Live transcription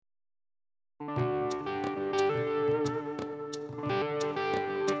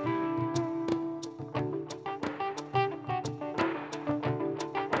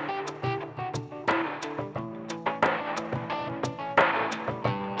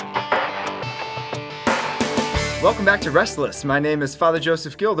Welcome back to Restless. My name is Father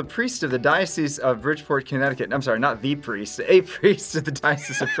Joseph Gill, the priest of the Diocese of Bridgeport, Connecticut. I'm sorry, not the priest, a priest of the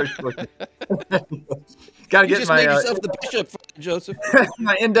Diocese of Bridgeport. Got to You get just made yourself the bishop, Father Joseph.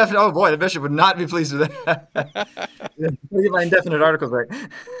 my indefinite. Oh boy, the bishop would not be pleased with that. Let me get my indefinite articles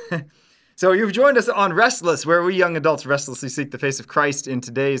right. So you've joined us on Restless, where we young adults restlessly seek the face of Christ in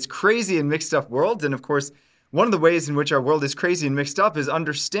today's crazy and mixed up world. And of course, one of the ways in which our world is crazy and mixed up is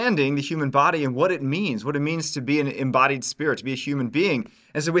understanding the human body and what it means to be an embodied spirit, to be a human being.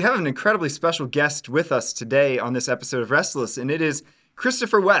 And so we have an incredibly special guest with us today on this episode of Restless, and it is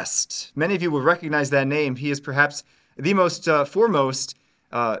Christopher West. Many of you will recognize that name. He is perhaps the most foremost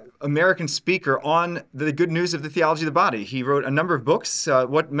American speaker on the good news of the theology of the body. He wrote a number of books,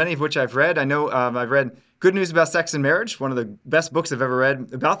 many of which I've read. I know I've read Good News About Sex and Marriage, one of the best books I've ever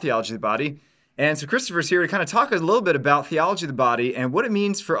read about theology of the body. And so Christopher's here to kind of talk a little bit about theology of the body and what it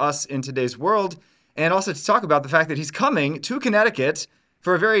means for us in today's world, and also to talk about the fact that he's coming to Connecticut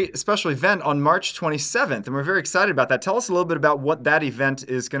for a very special event on March 27th, and we're very excited about that. Tell us a little bit about what that event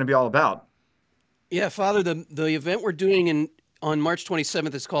is going to be all about. Yeah, Father, the event we're doing on March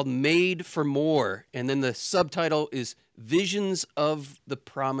 27th is called Made for More, and then the subtitle is Visions of the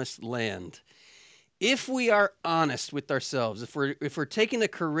Promised Land. If we are honest with ourselves, if we're taking a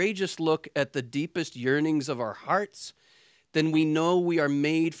courageous look at the deepest yearnings of our hearts, then we know we are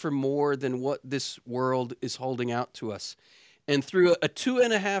made for more than what this world is holding out to us. And through a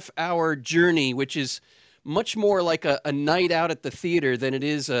 2.5-hour journey, which is much more like a night out at the theater than it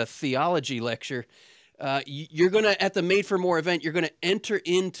is a theology lecture, you're going to, at the Made for More event, you're going to enter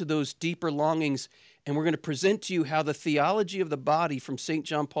into those deeper longings, and we're going to present to you how the theology of the body from St.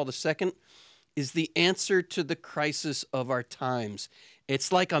 John Paul II is the answer to the crisis of our times.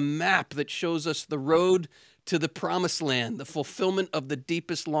 It's like a map that shows us the road to the promised land, the fulfillment of the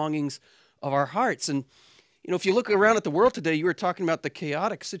deepest longings of our hearts. And, you know, if you look around at the world today, you were talking about the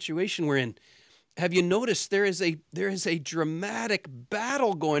chaotic situation we're in. Have you noticed there is a dramatic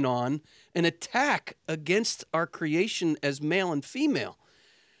battle going on, an attack against our creation as male and female?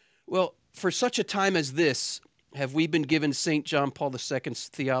 Well, for such a time as this, have we been given St. John Paul II's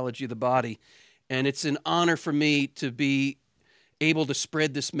theology of the body. And it's an honor for me to be able to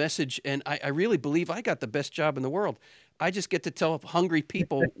spread this message. And I really believe I got the best job in the world. I just get to tell hungry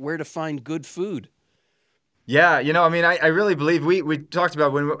people where to find good food. Yeah, I really believe we talked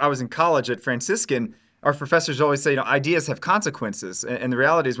about when I was in college at Franciscan, our professors always say, ideas have consequences. And the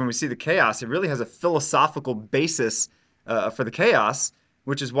reality is when we see the chaos, it really has a philosophical basis for the chaos,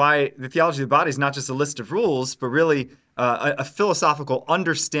 which is why the theology of the body is not just a list of rules, but really a philosophical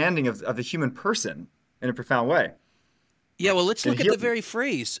understanding of the human person in a profound way. Yeah, well, let's look at the very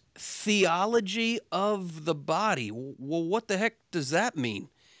phrase, theology of the body. Well, what the heck does that mean?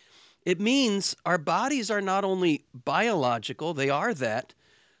 It means our bodies are not only biological, they are that,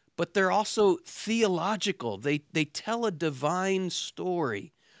 but they're also theological. They tell a divine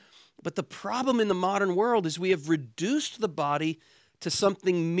story. But the problem in the modern world is we have reduced the body to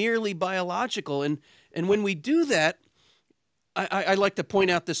something merely biological. And when we do that, I like to point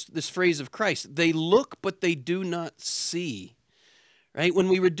out this phrase of Christ. They look, but they do not see. Right? When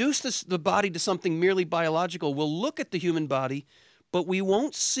we reduce the body to something merely biological, we'll look at the human body, but we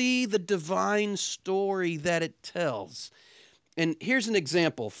won't see the divine story that it tells. And here's an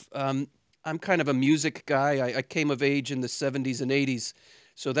example. I'm kind of a music guy. I came of age in the 70s and 80s,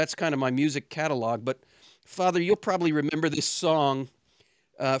 so that's kind of my music catalog. But Father, you'll probably remember this song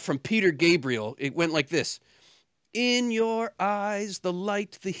from Peter Gabriel. It went like this. In your eyes, the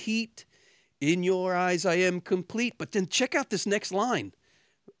light, the heat. In your eyes, I am complete. But then check out this next line.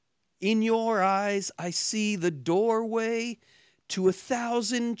 In your eyes, I see the doorway to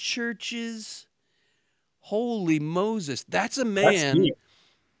 1,000 churches. Holy Moses. That's a man.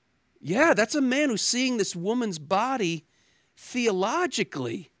 That's a man who's seeing this woman's body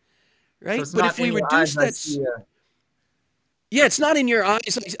theologically. Right? So but if we reduce that... Yeah, it's not in your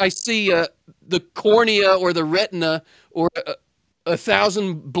eyes. I see the cornea or the retina or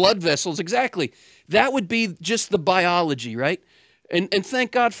 1,000 blood vessels. Exactly. That would be just the biology, right? And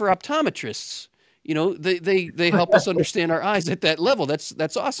thank God for optometrists. You know, they help us understand our eyes at that level.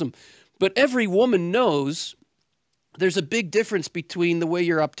 That's awesome. But every woman knows there's a big difference between the way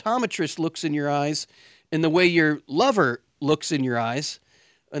your optometrist looks in your eyes and the way your lover looks in your eyes.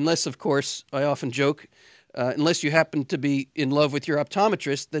 Unless, of course, I often joke, unless you happen to be in love with your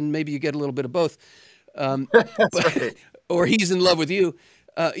optometrist, then maybe you get a little bit of both. Right. Or he's in love with you.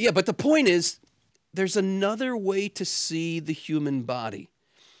 But the point is, there's another way to see the human body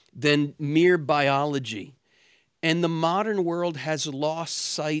than mere biology. And the modern world has lost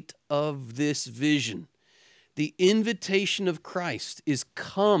sight of this vision. The invitation of Christ is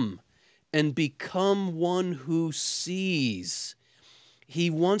come and become one who sees. He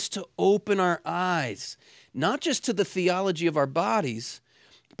wants to open our eyes, not just to the theology of our bodies,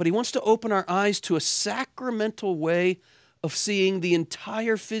 but he wants to open our eyes to a sacramental way of seeing the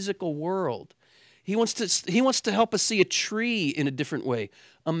entire physical world. He wants to help us see a tree in a different way,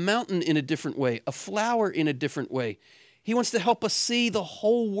 a mountain in a different way, a flower in a different way. He wants to help us see the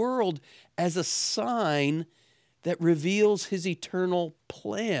whole world as a sign that reveals his eternal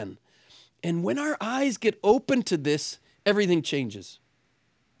plan. And when our eyes get open to this, everything changes.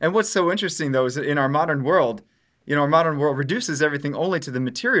 And what's so interesting, though, is that in our modern world, our modern world reduces everything only to the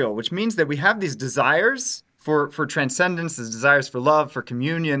material, which means that we have these desires for transcendence, these desires for love, for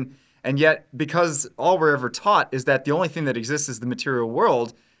communion, and yet because all we're ever taught is that the only thing that exists is the material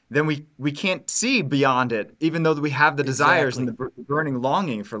world, then we can't see beyond it, even though we have the desires and Exactly. the burning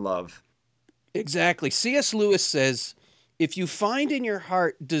longing for love. Exactly. C.S. Lewis says, if you find in your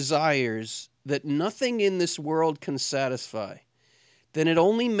heart desires that nothing in this world can satisfy, then it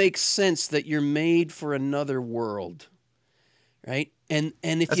only makes sense that you're made for another world, right? And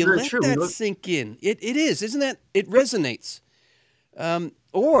if That's you very let true. that sink in, it is, isn't that? It resonates.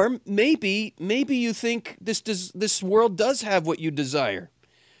 Or maybe you think this world does have what you desire.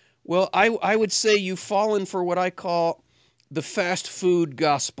 Well, I would say you've fallen for what I call the fast food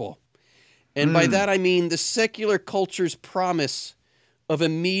gospel. And by that I mean the secular culture's promise of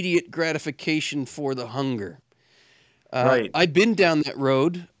immediate gratification for the hunger. Right. I've been down that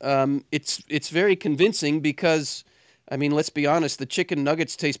road. It's very convincing because, I mean, let's be honest, the chicken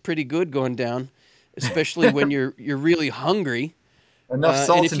nuggets taste pretty good going down, especially when you're really hungry. Enough And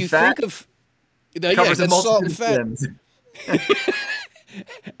salt if and you fat think of, yeah, covers a that's salt multitude and of fat. sins.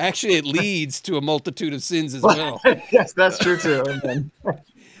 Actually, it leads to a multitude of sins as well. Yes, that's true too. Amen.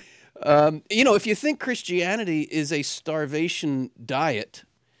 If you think Christianity is a starvation diet,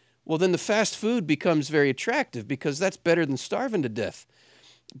 well, then the fast food becomes very attractive because that's better than starving to death.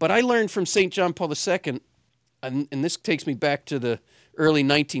 But I learned from St. John Paul II, and this takes me back to the early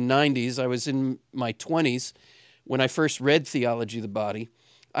 1990s. I was in my 20s when I first read Theology of the Body.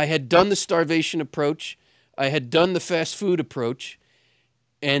 I had done the starvation approach. I had done the fast food approach.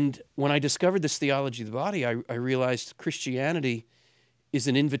 And when I discovered this Theology of the Body, I realized Christianity is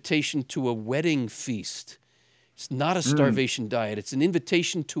an invitation to a wedding feast. It's not a starvation diet. It's an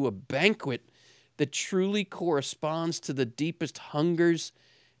invitation to a banquet that truly corresponds to the deepest hungers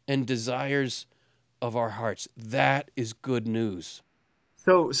and desires of our hearts. That is good news.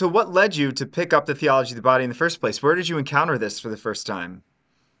 So what led you to pick up the theology of the body in the first place? Where did you encounter this for the first time?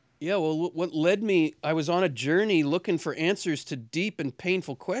 Yeah, well, what led me, I was on a journey looking for answers to deep and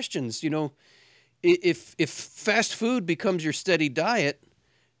painful questions. If fast food becomes your steady diet,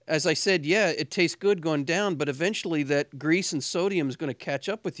 as I said, yeah, it tastes good going down, but eventually that grease and sodium is going to catch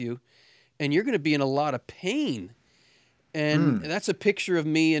up with you, and you're going to be in a lot of pain. And that's a picture of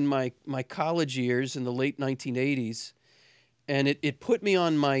me in my college years in the late 1980s. And it put me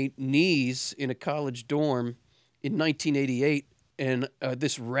on my knees in a college dorm in 1988. And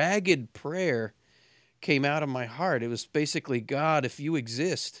this ragged prayer came out of my heart. It was basically, God, if you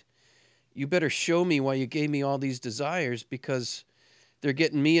exist, you better show me why you gave me all these desires, because they're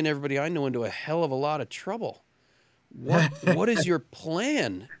getting me and everybody I know into a hell of a lot of trouble. What is your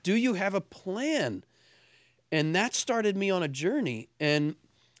plan? Do you have a plan? And that started me on a journey. And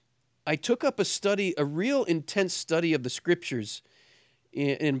I took up a real intense study of the scriptures.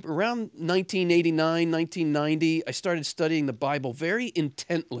 In around 1989, 1990, I started studying the Bible very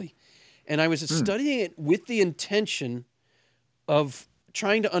intently. And I was studying it with the intention of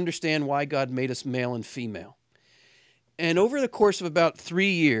trying to understand why God made us male and female. And over the course of about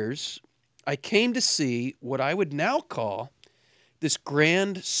 3 years, I came to see what I would now call this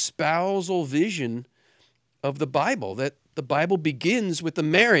grand spousal vision of the Bible, that the Bible begins with the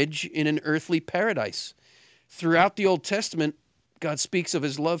marriage in an earthly paradise. Throughout the Old Testament, God speaks of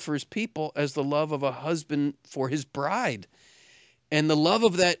his love for his people as the love of a husband for his bride. And the love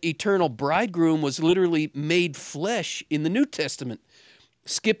of that eternal bridegroom was literally made flesh in the New Testament.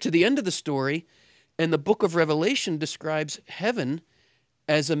 Skip to the end of the story, and the book of Revelation describes heaven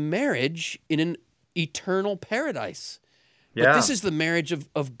as a marriage in an eternal paradise. But this Yeah. is the marriage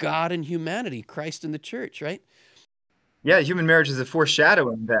of God and humanity, Christ and the church, right? Yeah, human marriage is a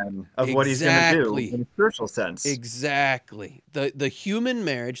foreshadowing then of what he's going to do in Exactly. a spiritual sense. Exactly. The human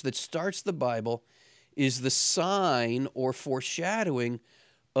marriage that starts the Bible is the sign or foreshadowing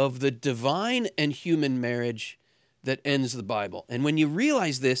of the divine and human marriage that ends the Bible. And when you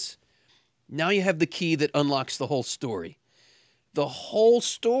realize this, now you have the key that unlocks the whole story. The whole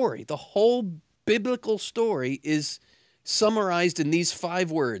story, the whole biblical story is summarized in these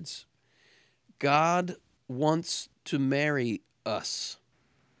 5 words: God wants to marry us.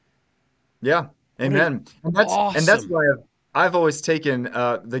 Yeah, What an amen. And that's awesome. why I've always taken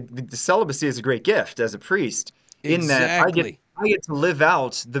the celibacy as a great gift as a priest, in that Exactly. I get to live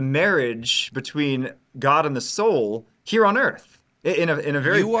out the marriage between God and the soul here on earth in a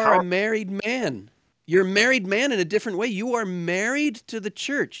very You are a powerful. married man. You're a married man in a different way. You are married to the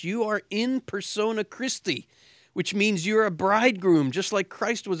church. You are in persona Christi, which means you're a bridegroom, just like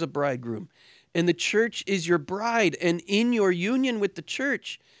Christ was a bridegroom. And the church is your bride. And in your union with the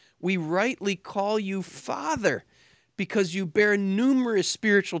church, we rightly call you father because you bear numerous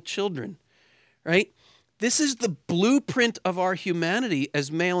spiritual children, right? This is the blueprint of our humanity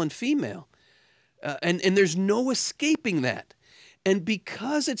as male and female. And there's no escaping that. And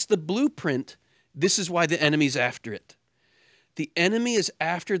because it's the blueprint, this is why the enemy's after it. The enemy is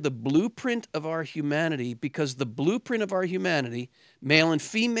after the blueprint of our humanity because the blueprint of our humanity, male and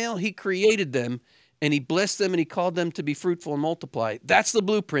female, he created them and he blessed them and he called them to be fruitful and multiply. That's the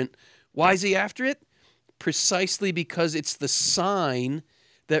blueprint. Why is he after it? Precisely because it's the sign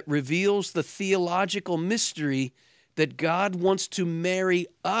that reveals the theological mystery that God wants to marry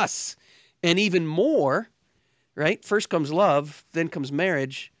us. And even more, right? First comes love, then comes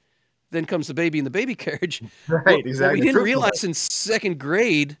marriage, then comes the baby in the baby carriage. Right, What we exactly. didn't Fruitfulness. realize in 2nd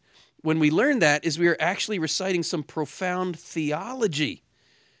grade when we learned that is we were actually reciting some profound theology,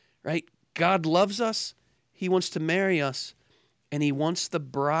 right? God loves us, he wants to marry us, and he wants the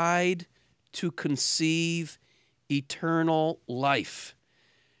bride to conceive eternal life,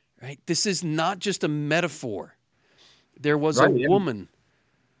 right? This is not just a metaphor. There was a Right. Yeah. woman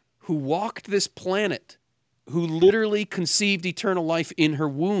who walked this planet who literally conceived eternal life in her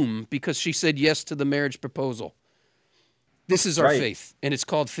womb because she said yes to the marriage proposal. This is our Right. faith, and it's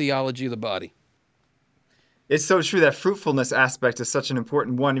called theology of the body. It's so true that fruitfulness aspect is such an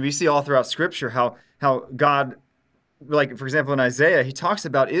important one. We see all throughout Scripture how God, like for example in Isaiah, he talks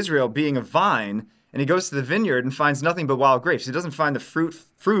about Israel being a vine, and he goes to the vineyard and finds nothing but wild grapes. He doesn't find the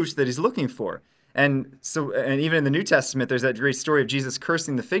fruit that he's looking for. And even in the New Testament, there's that great story of Jesus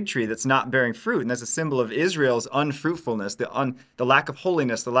cursing the fig tree that's not bearing fruit, and that's a symbol of Israel's unfruitfulness, the lack of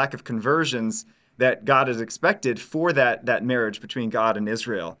holiness, the lack of conversions that God has expected for that marriage between God and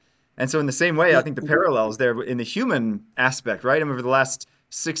Israel. And so in the same way, I Yeah, think the parallels there in the human aspect, right? I mean, over the last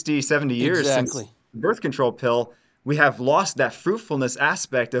 60, 70 years since exactly. the birth control pill, we have lost that fruitfulness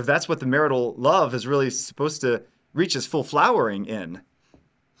aspect of that's what the marital love is really supposed to reach its full flowering in.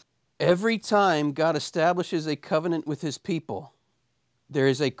 Every time God establishes a covenant with his people, there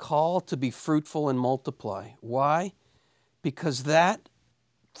is a call to be fruitful and multiply. Why? Because that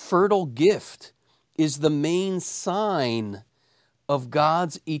fertile gift is the main sign of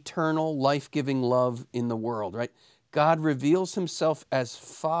God's eternal life-giving love in the world, right? God reveals himself as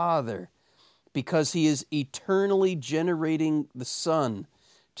Father because he is eternally generating the Son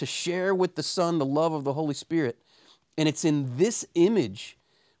to share with the Son the love of the Holy Spirit. And it's in this image,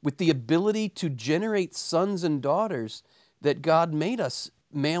 with the ability to generate sons and daughters, that God made us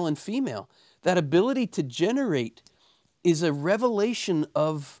male and female. That ability to generate is a revelation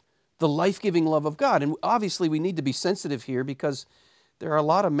of the life-giving love of God. And obviously we need to be sensitive here because there are a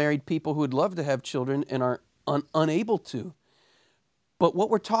lot of married people who would love to have children and are unable to. But what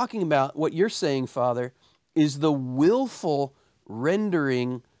we're talking about, what you're saying, Father, is the willful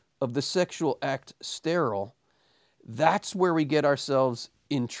rendering of the sexual act sterile. That's where we get ourselves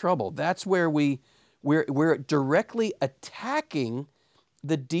in trouble. That's where we're directly attacking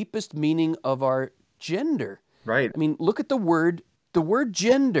the deepest meaning of our gender. Right. I mean, look at the word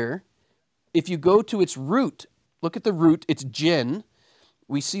gender. If you go to its root, look at the root, it's gen.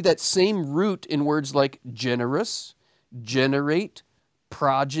 We see that same root in words like generous, generate,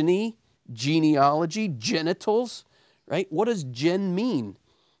 progeny, genealogy, genitals, right? What does gen mean?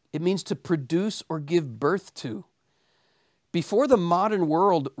 It means to produce or give birth to. Before the modern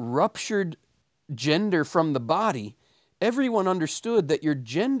world ruptured gender from the body, everyone understood that your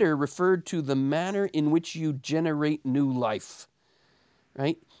gender referred to the manner in which you generate new life,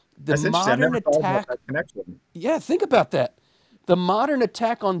 right? The That's interesting. I've modern never thought about attack, that connection. yeah, think about that. The modern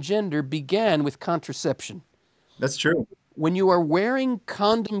attack on gender began with contraception. That's true. When you are wearing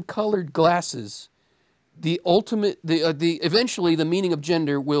condom-colored glasses, eventually the meaning of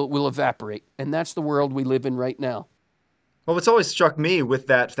gender will evaporate, and that's the world we live in right now. Well, what's always struck me with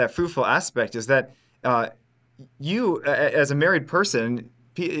that fruitful aspect is that uh, as a married person,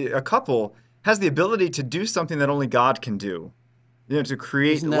 a couple has the ability to do something that only God can do. to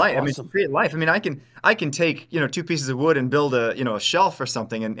create Isn't that life. I mean, to awesome? create life. I mean, I can take, two pieces of wood and build a shelf or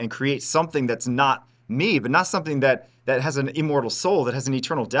something and create something that's not me, but not something that has an immortal soul, that has an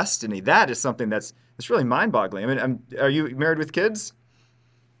eternal destiny. That is something that's really mind-boggling. I mean, are you married with kids?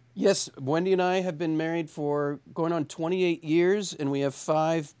 Yes, Wendy and I have been married for going on 28 years, and we have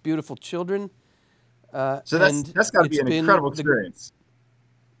 5 beautiful children. So that's And that's got to be it's an been incredible the experience.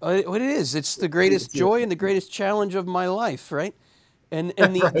 what it is. It's the greatest joy and the greatest challenge of my life, right? And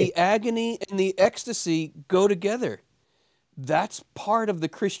the Right. the agony and the ecstasy go together. That's part of the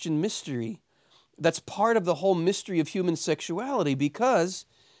Christian mystery. That's part of the whole mystery of human sexuality because,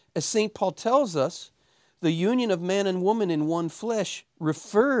 as St. Paul tells us, the union of man and woman in one flesh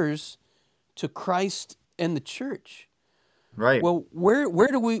refers to Christ and the church. Right. Well,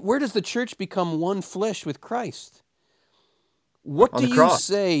 where does the church become one flesh with Christ? What On do the you cross.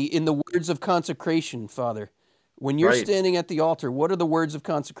 say in the words of consecration, Father? When you're Right. standing at the altar, what are the words of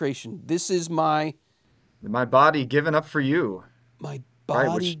consecration? This is My body given up for you. my Right.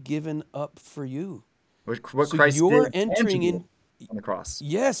 body given up for you. What So Christ you're did entering tangibly in, on the cross.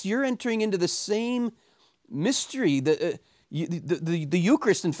 yes, you're entering into the same mystery. The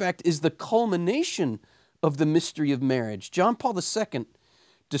Eucharist, in fact, is the culmination of the mystery of marriage. John Paul II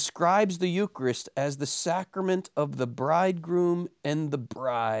describes the Eucharist as the sacrament of the bridegroom and the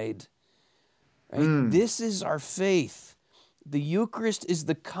bride. Right? Mm. This is our faith. The Eucharist is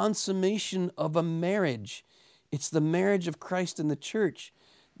the consummation of a marriage. It's the marriage of Christ and the church.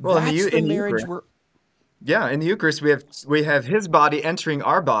 Well, That's the in the marriage Eucharist, we're yeah, in the Eucharist we have His body entering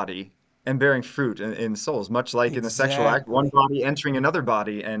our body and bearing fruit in souls, much like in the sexual act, one exactly. body entering another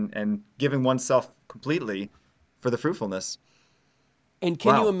body and giving oneself completely for the fruitfulness. And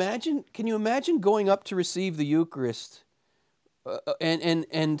Wow. can you imagine going up to receive the Eucharist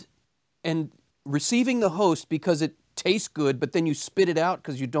and receiving the host because it tastes good, but then you spit it out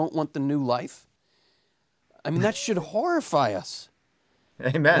because you don't want the new life? I mean, that should horrify us,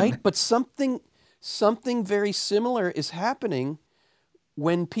 right? Amen. But something very similar is happening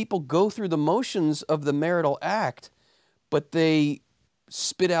when people go through the motions of the marital act, but they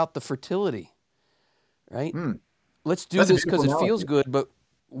spit out the fertility, right? Mm. Let's do That's a this because beautiful it feels analogy. good, but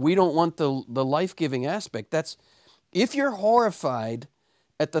we don't want the life-giving aspect. That's if you're horrified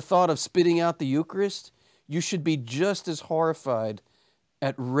at the thought of spitting out the Eucharist, you should be just as horrified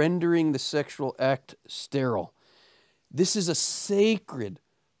at rendering the sexual act sterile. This is a sacred,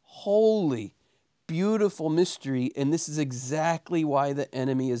 holy, beautiful mystery, and this is exactly why the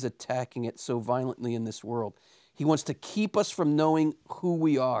enemy is attacking it so violently in this world. He wants to keep us from knowing who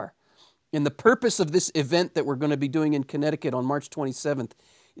we are. And the purpose of this event that we're going to be doing in Connecticut on March 27th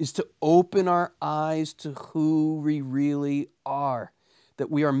is to open our eyes to who we really are,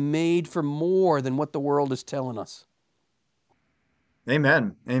 that we are made for more than what the world is telling us.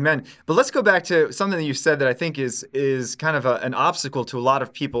 Amen. Amen. But let's go back to something that you said that I think is kind of an obstacle to a lot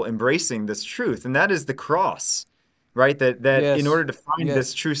of people embracing this truth, and that is the cross, right? That in Yes, order to find this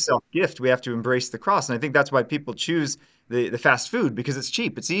yes, true self gift, we have to embrace the cross. And I think that's why people choose the fast food because it's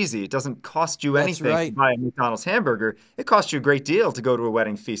cheap, it's easy, it doesn't cost you that's anything to right. buy a McDonald's hamburger. It costs you a great deal to go to a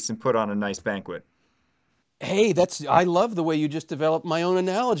wedding feast and put on a nice banquet. Hey, I love the way you just developed my own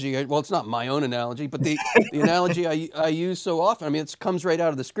analogy. Well, it's not my own analogy, but the analogy I use so often. I mean, it comes right out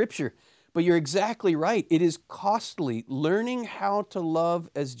of the scripture. But you're exactly right. It is costly. Learning how to love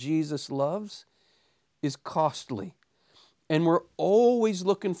as Jesus loves is costly. And we're always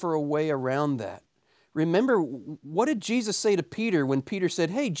looking for a way around that. Remember, what did Jesus say to Peter when Peter said,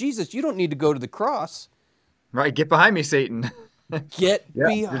 "Hey, Jesus, you don't need to go to the cross. Right? Get behind me, Satan. Get Yeah,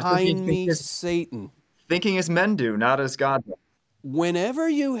 you're thinking, behind me, thinking as, Satan." thinking as men do, not as God does. Whenever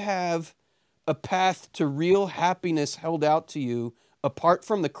you have a path to real happiness held out to you apart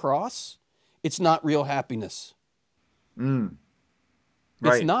from the cross, it's not real happiness. Mm, It's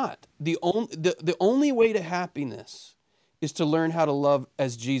right. not. The only way to happiness is to learn how to love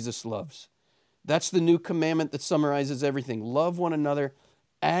as Jesus loves. That's the new commandment that summarizes everything. Love one another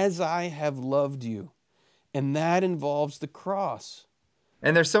as I have loved you. And that involves the cross.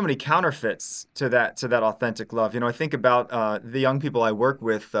 And there's so many counterfeits to that authentic love. I think about the young people I work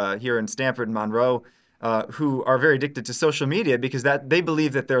with here in Stanford and Monroe, who are very addicted to social media because that they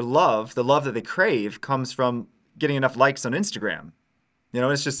believe that their love, the love that they crave, comes from getting enough likes on Instagram.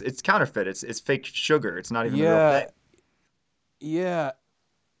 It's counterfeit. It's fake sugar. It's not even the real thing. Yeah, yeah.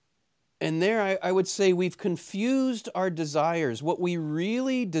 And there I would say we've confused our desires. What we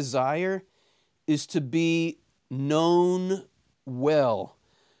really desire is to be known well.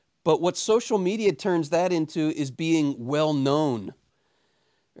 But what social media turns that into is being well known,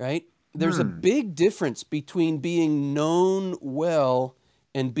 right? There's a big difference between being known well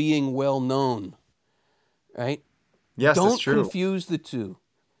and being well known, right? Yes, that's Don't true. confuse the two.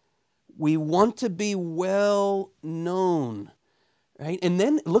 We want to be well known, right? And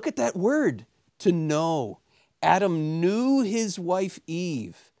then look at that word, to know. Adam knew his wife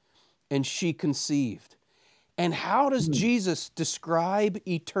Eve, and she conceived. And how does Hmm. Jesus describe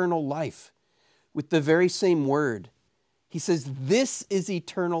eternal life? With the very same word. He says, "This is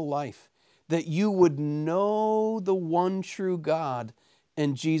eternal life, that you would know the one true God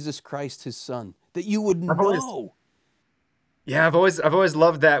and Jesus Christ, his Son." That you would I've always know. Yeah, I've always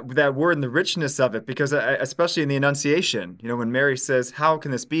loved that word and the richness of it because especially in the Annunciation, when Mary says, "How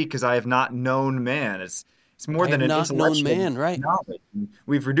can this be? Because I have not known man." It's more I than have an not known intellectual man, right? knowledge. And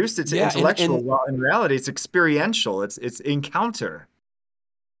we've reduced it to Yeah, and intellectual, and while in reality it's experiential. It's encounter.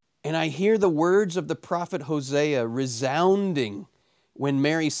 and I hear the words of the prophet Hosea resounding when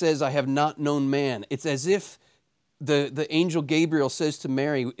Mary says, "I have not known man." It's as if the angel Gabriel says to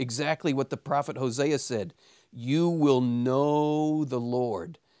Mary exactly what the prophet Hosea said. You will know the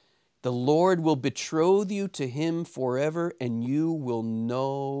Lord. The Lord will betroth you to him forever, and you will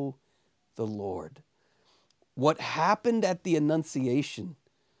know the Lord. What happened at the Annunciation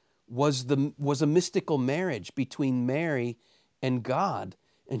was a mystical marriage between Mary and God,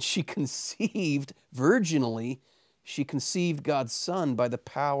 and she conceived virginally. She conceived God's Son by the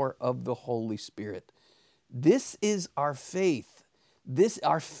power of the Holy Spirit. This is our faith.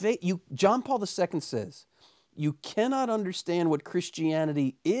 John Paul II says, you cannot understand what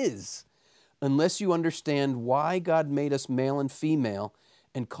Christianity is unless you understand why God made us male and female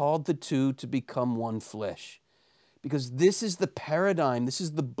and called the two to become one flesh. Because this is the paradigm, this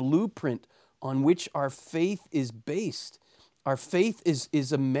is the blueprint on which our faith is based. Our faith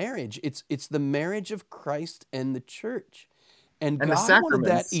is a marriage. It's the marriage of Christ and the church. And And the God wanted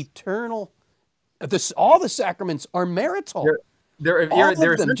that sacraments, eternal. All the sacraments are marital. they're they're All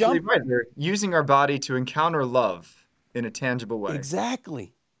they're of them, essentially John. right. They're using our body to encounter love in a tangible way.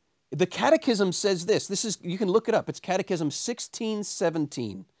 Exactly. The Catechism says this. You can look it up. It's Catechism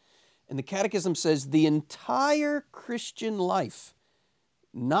 1617. And the Catechism says the entire Christian life,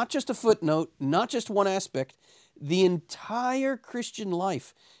 not just a footnote, not just one aspect, the entire Christian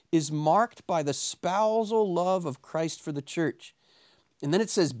life is marked by the spousal love of Christ for the church. And then it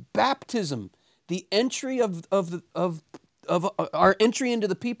says baptism, the entry of our entry into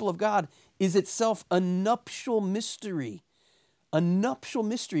the people of God, is itself a nuptial mystery. A nuptial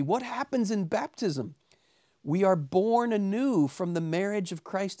mystery. What happens in baptism? We are born anew from the marriage of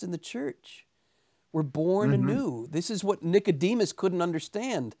Christ and the church. We're born Hmm. anew. This is what Nicodemus couldn't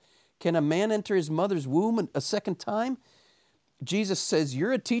understand. Can a man enter his mother's womb a second time? Jesus says,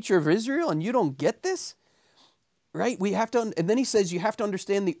 you're a teacher of Israel and you don't get this? Right? And then he says you have to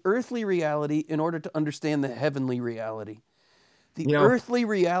understand the earthly reality in order to understand the heavenly reality. The You know, earthly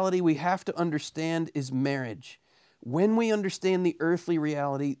reality we have to understand is marriage. When we understand the earthly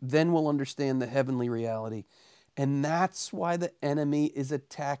reality, then we'll understand the heavenly reality. And that's why the enemy is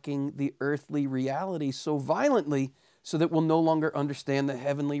attacking the earthly reality so violently, so that we'll no longer understand the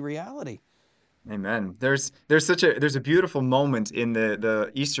heavenly reality. Amen. There's a beautiful moment in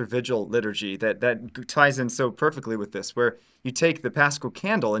the Easter Vigil liturgy that ties in so perfectly with this, where you take the Paschal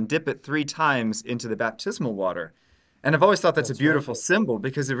candle and dip it 3 times into the baptismal water. And I've always thought that's a That's right. beautiful symbol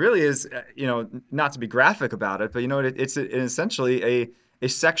because it really is, not to be graphic about it, but it's essentially a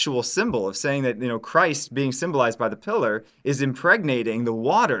sexual symbol of saying that, Christ being symbolized by the pillar is impregnating the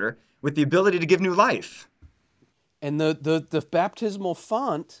water with the ability to give new life. And the baptismal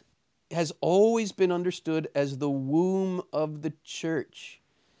font has always been understood as the womb of the church.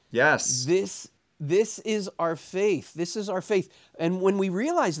 Yes. This is our faith. This is our faith. And when we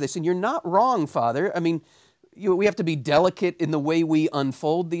realize this, and you're not wrong, Father, I mean, we have to be delicate in the way we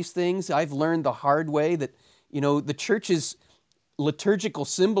unfold these things. I've learned the hard way that, the church's liturgical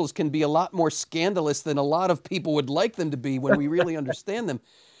symbols can be a lot more scandalous than a lot of people would like them to be when we really understand them.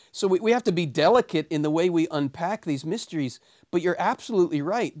 So we have to be delicate in the way we unpack these mysteries. But you're absolutely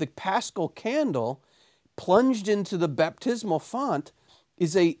right. The Paschal candle plunged into the baptismal font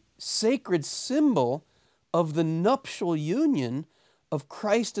is a sacred symbol of the nuptial union of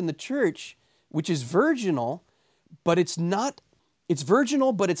Christ and the church, which is virginal, but it's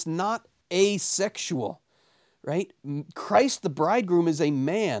virginal, but it's not asexual, right? Christ, the bridegroom, is a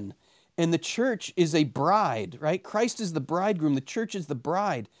man, and the church is a bride, right? Christ is the bridegroom, the church is the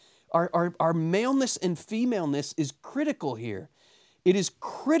bride. Our maleness and femaleness is critical here. It is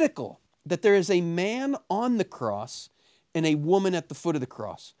critical that there is a man on the cross and a woman at the foot of the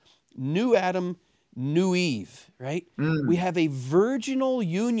cross. New Adam, new Eve, right? We have a virginal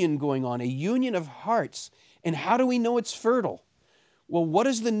union going on, a union of hearts. And how do we know it's fertile? Well, what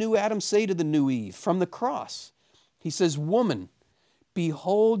does the new Adam say to the new Eve from the cross? He says, "Woman,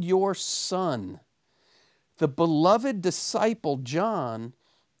 behold your son." The beloved disciple, John,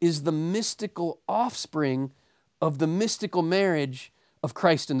 is the mystical offspring of the mystical marriage of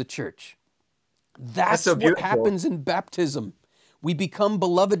Christ and the church. That's That's so what beautiful. happens in baptism. We become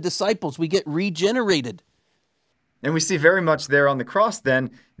beloved disciples. We get regenerated. And we see very much there on the cross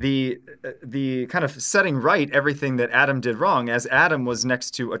then the kind of setting right everything that Adam did wrong, as Adam was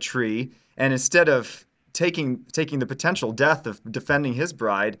next to a tree, and instead of taking the potential death of defending his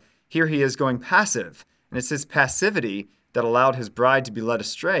bride, here he is going passive. And it's his passivity that allowed his bride to be led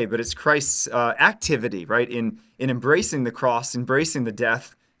astray, but it's Christ's activity, right, in embracing the cross, embracing the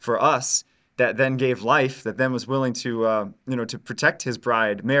death for us, that then gave life, that then was willing to to protect his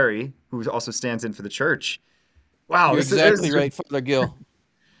bride Mary, who also stands in for the church. Wow, You're this exactly is just right, Father Gill. so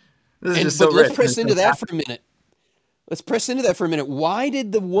But let's rich and press it's into that for fantastic. a minute. Let's press into that for a minute. Why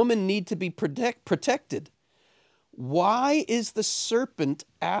did the woman need to be protected? Why is the serpent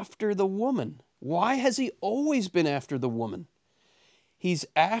after the woman? Why has he always been after the woman? He's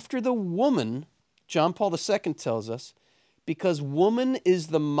after the woman, John Paul II tells us, because woman is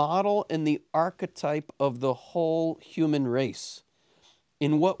the model and the archetype of the whole human race.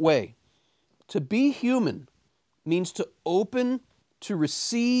 In what way? To be human means to open, to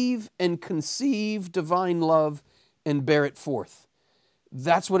receive and conceive divine love and bear it forth.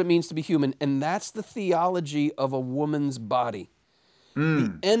 That's what it means to be human, and that's the theology of a woman's body. The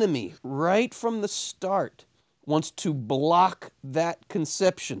Mm, enemy, right from the start, wants to block that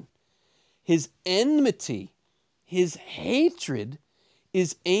conception. His enmity, his hatred,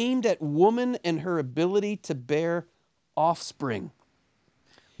 is aimed at woman and her ability to bear offspring.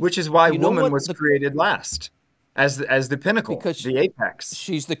 which is why Do you know woman what was the created last, as the pinnacle, because the apex.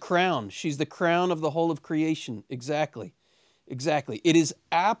 she's the crown. She's the crown of the whole of creation. Exactly. Exactly. It is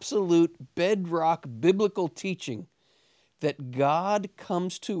absolute bedrock biblical teaching that God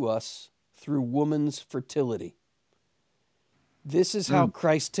comes to us through woman's fertility. This is how Mm.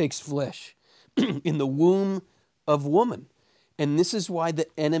 Christ takes flesh in the womb of woman. And this is why the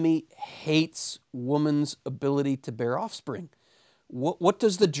enemy hates woman's ability to bear offspring. What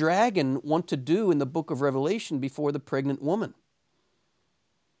does the dragon want to do in the book of Revelation before the pregnant woman?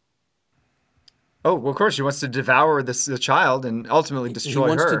 Oh, well, of course, she wants to devour the child and ultimately He destroy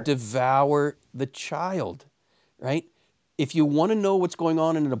wants to her. devour the child, right? If you want to know what's going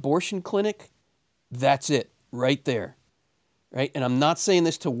on in an abortion clinic, that's it right there, right? And I'm not saying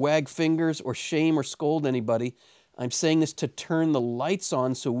this to wag fingers or shame or scold anybody. I'm saying this to turn the lights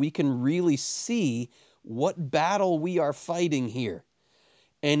on so we can really see what battle we are fighting here.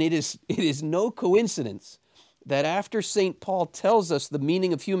 And it is no coincidence that after St. Paul tells us the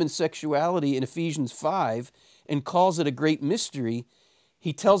meaning of human sexuality in Ephesians 5 and calls it a great mystery,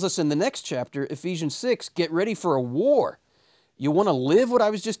 he tells us in the next chapter, Ephesians 6, get ready for a war. You want to live what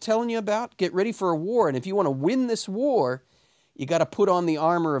I was just telling you about? Get ready for a war. And if you want to win this war, you got to put on the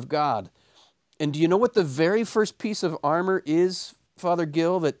armor of God. And do you know what the very first piece of armor is, Father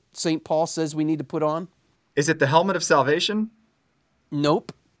Gill, that St. Paul says we need to put on? Is it the helmet of salvation?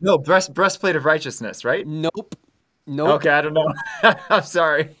 Nope. No, breastplate of righteousness, right? Nope. Nope. Okay, I don't know. I'm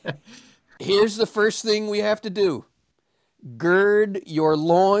sorry. Here's the first thing we have to do. Gird your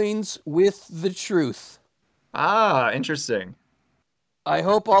loins with the truth. Ah, interesting. I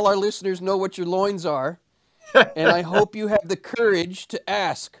hope all our listeners know what your loins are, and I hope you have the courage to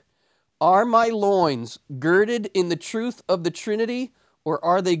ask, are my loins girded in the truth of the Trinity, or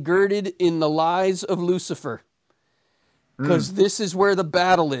are they girded in the lies of Lucifer? Mm. Because this is where the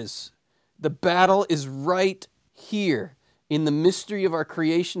battle is. The battle is right here in the mystery of our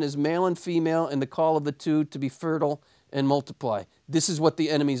creation as male and female and the call of the two to be fertile and multiply. This is what the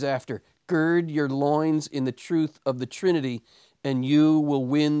enemy's after. Gird your loins in the truth of the Trinity, and you will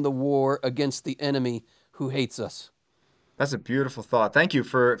win the war against the enemy who hates us. That's a beautiful thought. Thank you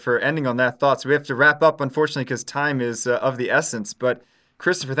for ending on that thought. So we have to wrap up, unfortunately, because time is of the essence. But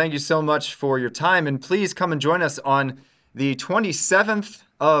Christopher, thank you so much for your time, and please come and join us on the 27th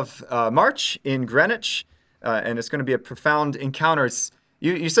of March in Greenwich, and it's going to be a profound encounter.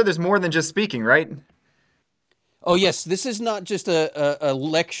 You said there's more than just speaking, right? Oh yes, this is not just a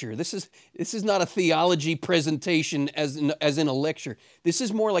lecture. This is not a theology presentation as in a lecture. This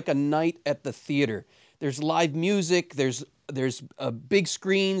is more like a night at the theater. There's live music. There's big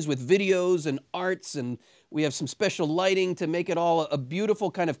screens with videos and arts, and we have some special lighting to make it all a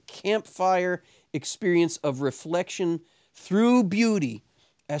beautiful kind of campfire experience of reflection through beauty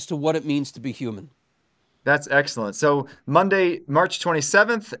as to what it means to be human. That's excellent. So Monday, March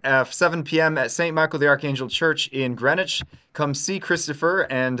 27th at 7 p.m. at St. Michael the Archangel Church in Greenwich. Come see Christopher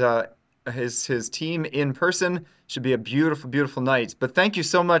and his team in person. Should be a beautiful, beautiful night. But thank you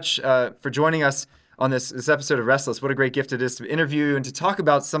so much for joining us on this episode of Restless. What a great gift it is to interview you and to talk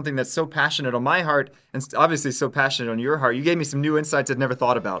about something that's so passionate on my heart and obviously so passionate on your heart. You gave me some new insights I'd never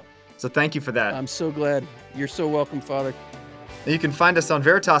thought about. So thank you for that. I'm so glad. You're so welcome, Father. You can find us on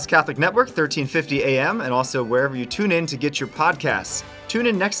Veritas Catholic Network, 1350 AM, and also wherever you tune in to get your podcasts. Tune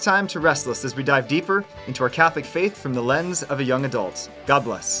in next time to Restless as we dive deeper into our Catholic faith from the lens of a young adult. God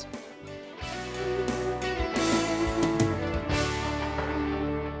bless.